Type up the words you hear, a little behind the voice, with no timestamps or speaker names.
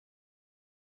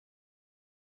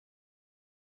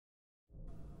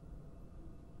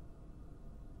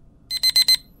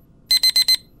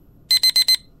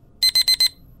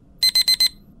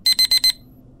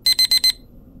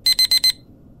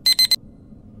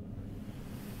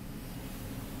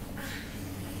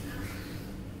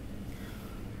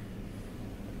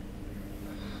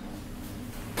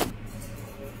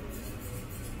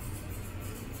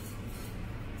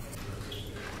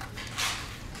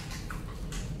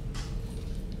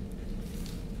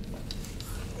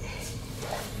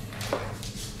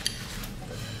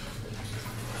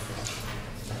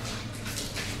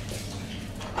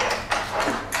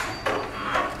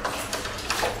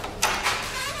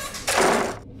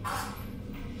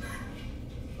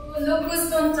Look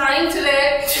who's on time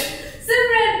today.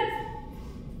 Simran!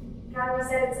 Grandma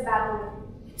said it's a bad omen.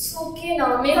 It's okay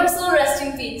now. May her soul rest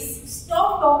in peace.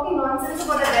 Stop talking nonsense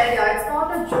about a dead guy. It's not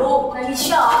a joke.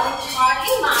 Alisha, it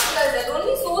hardly matters. Don't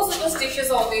be so superstitious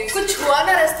always. कुछ हुआ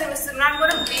ना रास्ते में Simran, I'm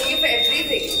gonna blame you for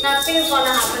everything. Nothing is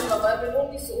gonna happen, Baba. But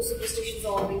don't be so superstitious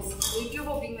always. Hate you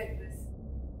for being like this.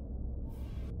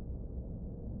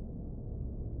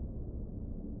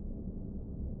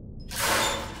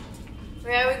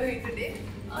 Where are we going today?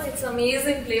 Oh, it's an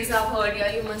amazing place I've heard.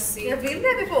 Yeah, you must see. You have been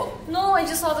there before? No, I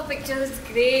just saw the pictures. It's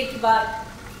great, but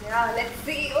Yeah, let's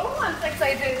see. Oh, I'm so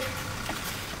excited.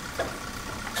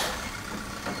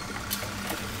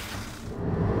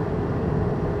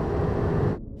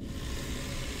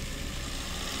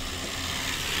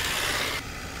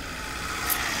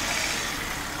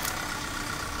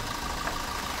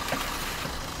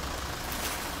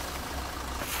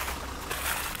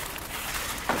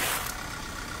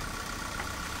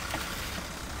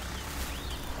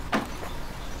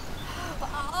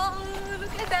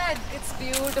 it's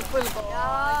beautiful.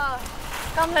 Yeah.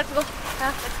 Come, let's go.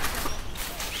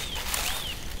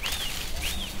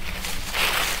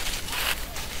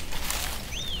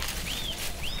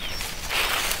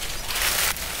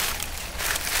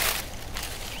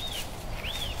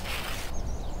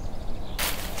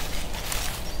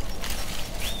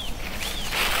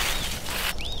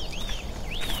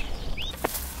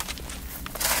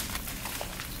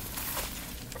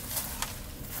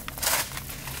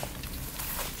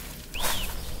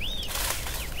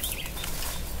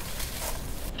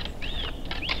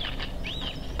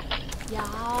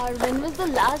 Yeah, when was the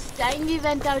last time we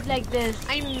went out like this?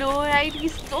 I know, right? We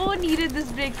so needed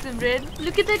this break, Simran.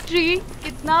 Look at the tree.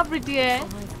 Kitna pretty hai. Oh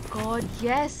my god,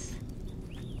 yes.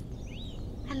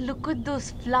 And look at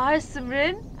those flowers,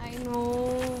 Simran. I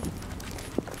know.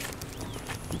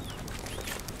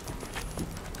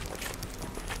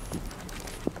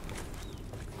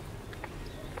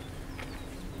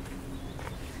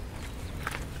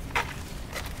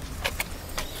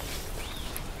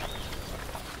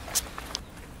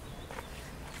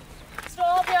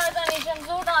 Stop, yaar, Tanisha. I'm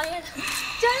so tired.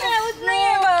 Chal, I was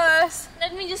nervous.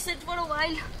 Let me just sit for a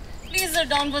while. Please sit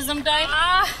down for some time.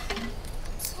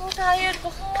 So tired.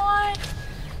 God.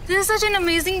 This is such an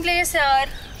amazing place, yaar.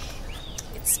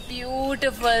 It's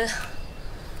beautiful.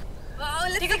 Wow,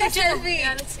 let's Take a take a picture. selfie.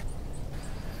 Yeah, let's see.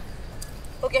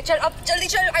 Okay, chal, up, jaldi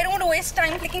chal. I don't want to waste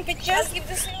time clicking pictures. Keep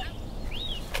this here.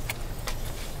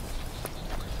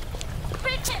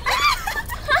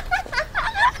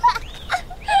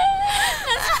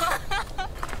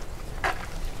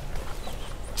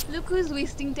 Look who's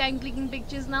wasting time clicking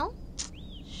pictures now.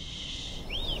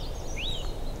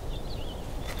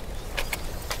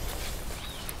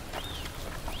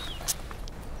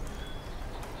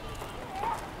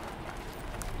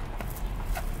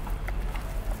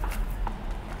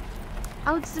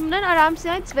 Out, Simran, आराम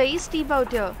से. It's very steep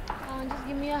out here. Just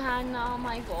give me a hand now,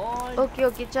 my god. Okay,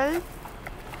 okay, chal.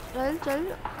 Chal.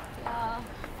 Yeah.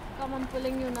 Come, I'm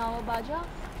pulling you now, Abaja.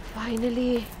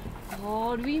 Finally.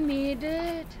 God, we made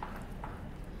it.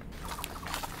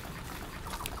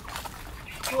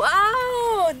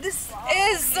 Wow, this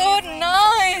is so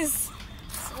nice.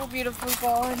 So beautiful,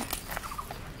 God.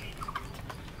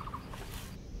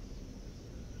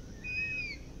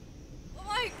 Oh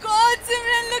my God,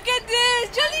 Simran, look at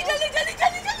this. Jaldi.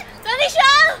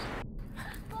 Tanisha!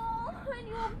 Oh, are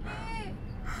you okay?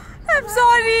 I'm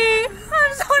sorry,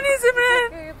 Simran.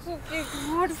 It's okay.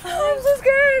 I'm so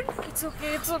scared.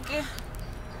 It's okay.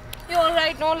 You're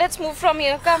alright now. Let's move from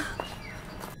here. Come.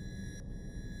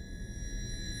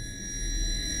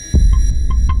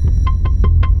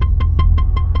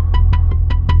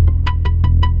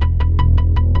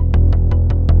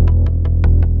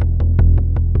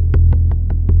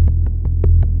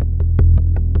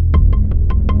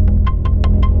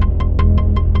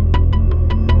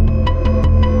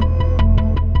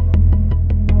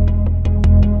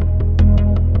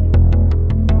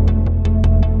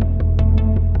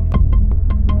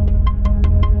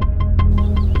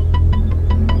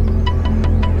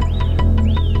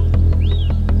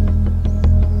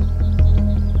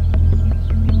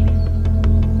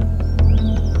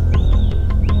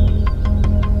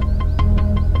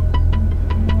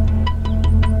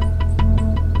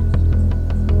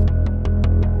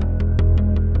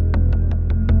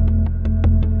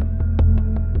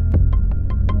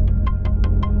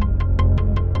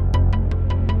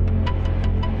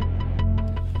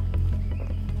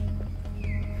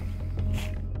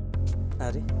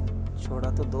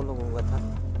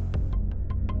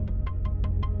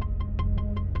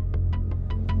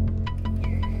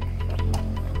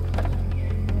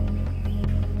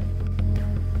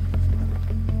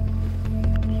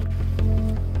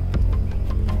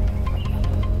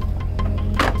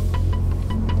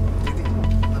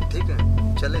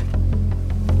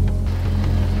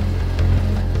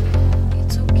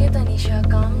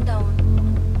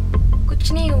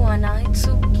 Nana. It's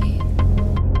okay.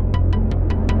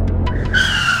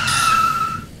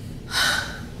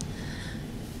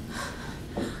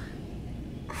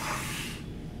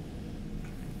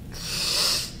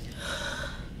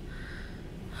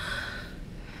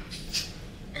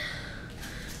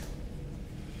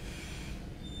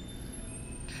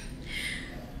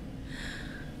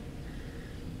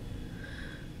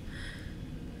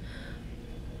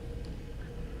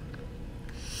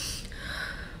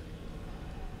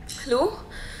 Hello?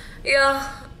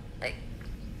 Yeah, I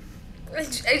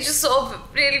just saw a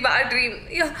really bad dream.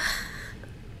 Yeah.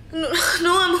 No,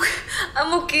 I'm okay.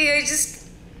 I'm okay.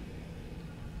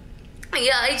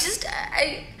 I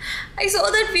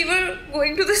saw that we were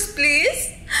going to this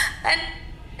place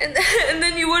and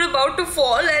then you were about to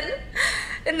fall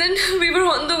and then we were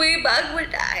on the way back,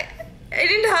 but I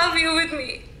didn't have you with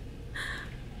me.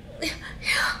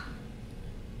 Yeah.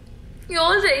 You're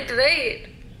alright, right?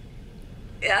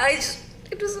 Yeah,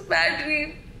 it was a bad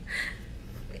dream.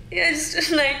 Yeah,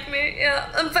 just a nightmare. Yeah,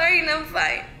 I'm fine.